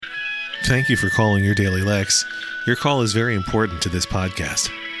Thank you for calling your Daily Lex. Your call is very important to this podcast.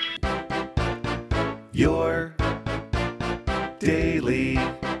 Your Daily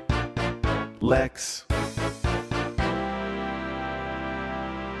Lex.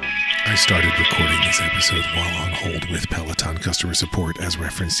 I started recording this episode while on hold with Peloton customer support as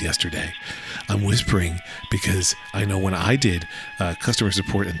referenced yesterday. I'm whispering because I know when I did customer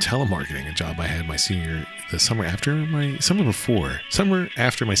support and telemarketing, a job I had the summer after my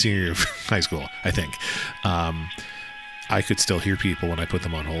senior year of high school, I think, I could still hear people when I put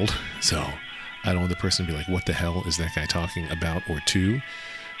them on hold. So I don't want the person to be like, what the hell is that guy talking about or to?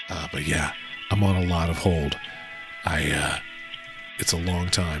 But yeah, I'm on a lot of hold. It's a long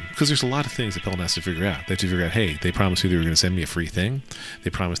time because there's a lot of things that Peloton has to figure out. They have to figure out, hey, they promised me they were going to send me a free thing.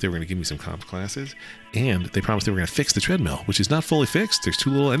 They promised they were going to give me some comp classes. And they promised they were going to fix the treadmill, which is not fully fixed. There's two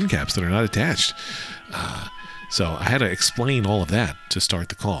little end caps that are not attached. So I had to explain all of that to start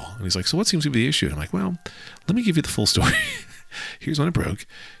the call. And he's like, so what seems to be the issue? And I'm like, well, let me give you the full story. Here's when it broke.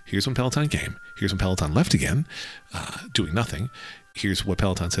 Here's when Peloton came. Here's when Peloton left again, doing nothing. Here's what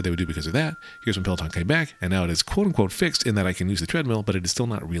Peloton said they would do because of that. Here's when Peloton came back, and now it is quote-unquote fixed in that I can use the treadmill, but it is still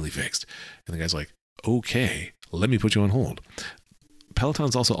not really fixed. And the guy's like, okay, let me put you on hold.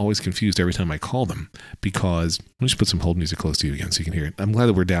 Peloton's also always confused every time I call them because, let me just put some hold music close to you again so you can hear it. I'm glad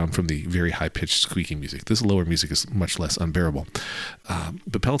that we're down from the very high-pitched squeaking music. This lower music is much less unbearable.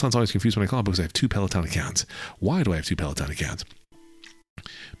 But Peloton's always confused when I call them because I have two Peloton accounts. Why do I have two Peloton accounts?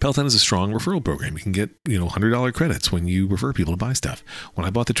 Peloton is a strong referral program. You can get, $100 credits when you refer people to buy stuff. When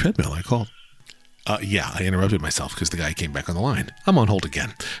I bought the treadmill, I called. I interrupted myself because the guy came back on the line. I'm on hold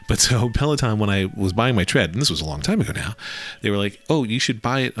again. But so Peloton, when I was buying my tread, and this was a long time ago now, they were like, oh, you should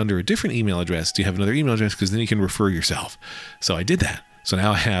buy it under a different email address. Do you have another email address? Because then you can refer yourself. So I did that. So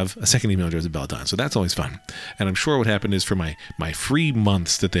now I have a second email address at Peloton. So that's always fun. And I'm sure what happened is for my free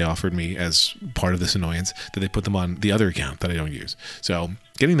months that they offered me as part of this annoyance, that they put them on the other account that I don't use. So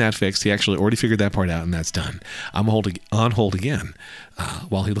getting that fixed, he actually already figured that part out, and that's done. I'm on hold again.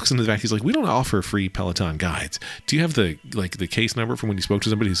 While he looks into the back, he's like, we don't offer free Peloton guides. Do you have the case number from when you spoke to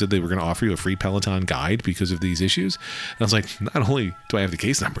somebody who said they were going to offer you a free Peloton guide because of these issues? And I was like, not only do I have the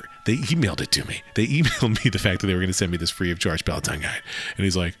case number, they emailed it to me. They emailed me the fact that they were going to send me this free of charge Peloton guide. And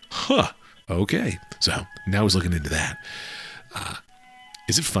he's like, okay. So now he's looking into that.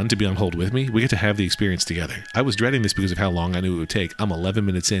 Is it fun to be on hold with me? We get to have the experience together. I was dreading this because of how long I knew it would take. I'm 11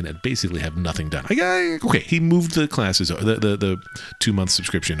 minutes in and basically have nothing done. Okay, he moved the classes, the 2-month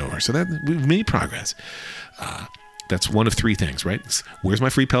subscription over. So that we've made progress. That's one of three things, right? Where's my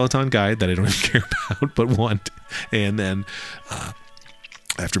free Peloton guide that I don't even care about but want? And then I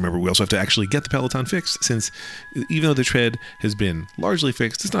have to remember we also have to actually get the Peloton fixed, since even though the tread has been largely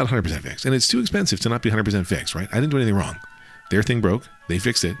fixed, it's not 100% fixed. And it's too expensive to not be 100% fixed, right? I didn't do anything wrong. Their thing broke. They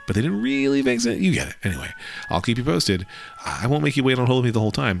fixed it, but they didn't really fix it. You get it. Anyway, I'll keep you posted. I won't make you wait on hold with me the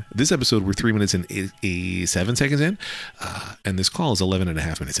whole time. This episode, we're 3 minutes and 7 seconds in, and this call is 11 and a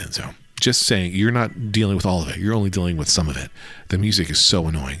half minutes in. So just saying, you're not dealing with all of it. You're only dealing with some of it. The music is so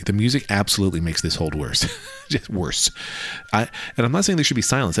annoying. The music absolutely makes this hold worse. Just worse. And I'm not saying there should be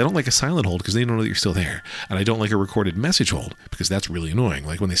silence. I don't like a silent hold because they don't know that you're still there. And I don't like a recorded message hold because that's really annoying,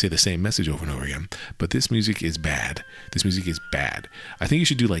 like when they say the same message over and over again. But this music is bad. This music is bad. I think you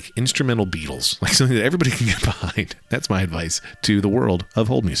should do like instrumental Beatles, like something that everybody can get behind. That's my advice to the world of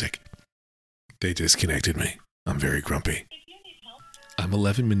hold music. They disconnected me. I'm very grumpy. I'm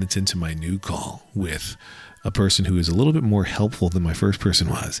 11 minutes into my new call with a person who is a little bit more helpful than my first person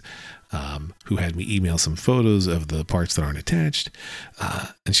was, who had me email some photos of the parts that aren't attached.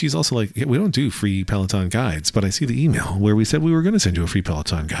 And she's also like, yeah, we don't do free Peloton guides, but I see the email where we said we were going to send you a free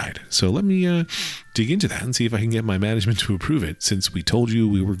Peloton guide. So let me dig into that and see if I can get my management to approve it, since we told you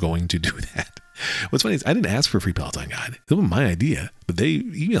we were going to do that. What's funny is I didn't ask for a free Peloton guide. It wasn't my idea, but they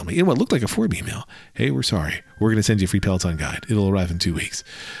emailed me in what looked like a form email. Hey, we're sorry. We're going to send you a free Peloton guide. It'll arrive in 2 weeks,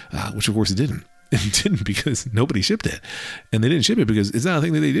 which of course it didn't. It didn't because nobody shipped it. And they didn't ship it because it's not a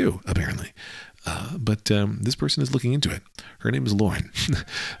thing that they do, apparently. But this person is looking into it. Her name is Lauren.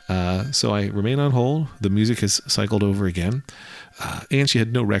 So I remain on hold. The music has cycled over again. And she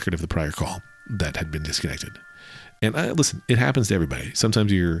had no record of the prior call that had been disconnected. And listen, it happens to everybody.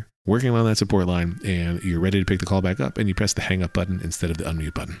 Sometimes you're working on that support line and you're ready to pick the call back up and you press the hang up button instead of the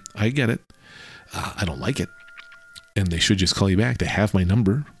unmute button. I get it. I don't like it. And they should just call you back. They have my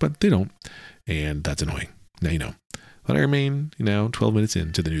number, but they don't. And that's annoying. Now you know. But I remain, 12 minutes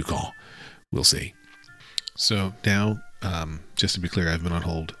into the new call. We'll see. So now, just to be clear, I've been on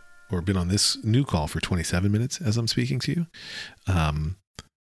hold or been on this new call for 27 minutes as I'm speaking to you.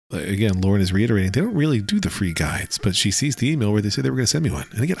 again, Lauren is reiterating, they don't really do the free guides, but she sees the email where they said they were going to send me one.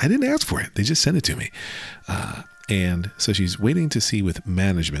 And again, I didn't ask for it. They just sent it to me. And so she's waiting to see with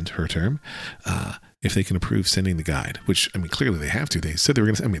management, her term, if they can approve sending the guide, which, I mean, clearly they have to. They said they were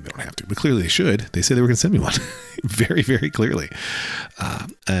going to, I mean, they don't have to, but clearly they should. They said they were going to send me one very, very clearly.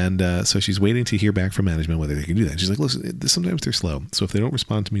 So she's waiting to hear back from management whether they can do that. She's like, listen, sometimes they're slow. So if they don't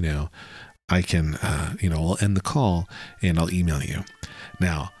respond to me now, I can, I'll end the call and I'll email you.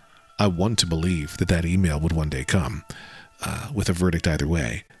 Now, I want to believe that email would one day come with a verdict either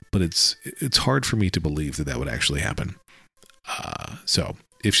way, but it's hard for me to believe that would actually happen. So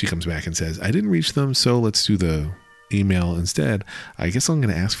if she comes back and says, I didn't reach them, so let's do the email instead, I guess I'm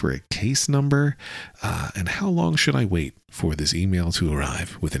going to ask for a case number. And how long should I wait for this email to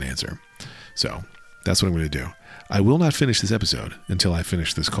arrive with an answer? So that's what I'm going to do. I will not finish this episode until I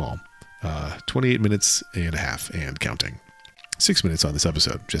finish this call. 28 minutes and a half and counting. 6 minutes on this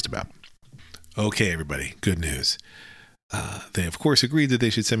episode, just about. Okay, everybody, good news. They, of course, agreed that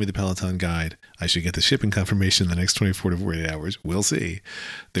they should send me the Peloton guide. I should get the shipping confirmation in the next 24 to 48 hours. We'll see.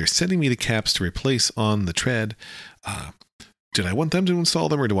 They're sending me the caps to replace on the tread. Did I want them to install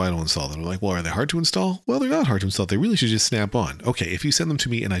them or do I want to install them? I'm like, well, are they hard to install? Well, they're not hard to install. They really should just snap on. Okay, if you send them to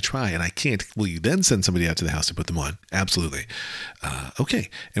me and I try and I can't, will you then send somebody out to the house to put them on? Absolutely. Okay,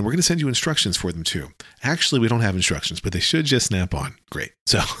 and we're going to send you instructions for them too. Actually, we don't have instructions, but they should just snap on. Great.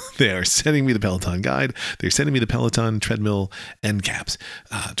 So they are sending me the Peloton guide. They're sending me the Peloton treadmill end caps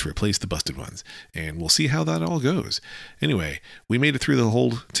to replace the busted ones. And we'll see how that all goes. Anyway, we made it through the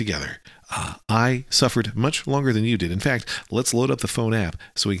hold together. I suffered much longer than you did. In fact, let's load up the phone app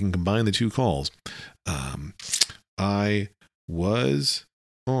so we can combine the two calls. I was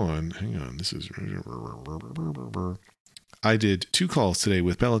on, hang on, I did 2 calls today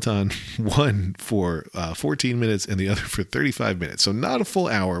with Peloton, one for 14 minutes and the other for 35 minutes. So not a full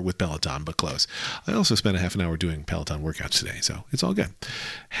hour with Peloton, but close. I also spent a half an hour doing Peloton workouts today, so it's all good.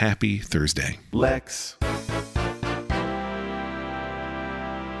 Happy Thursday. Lex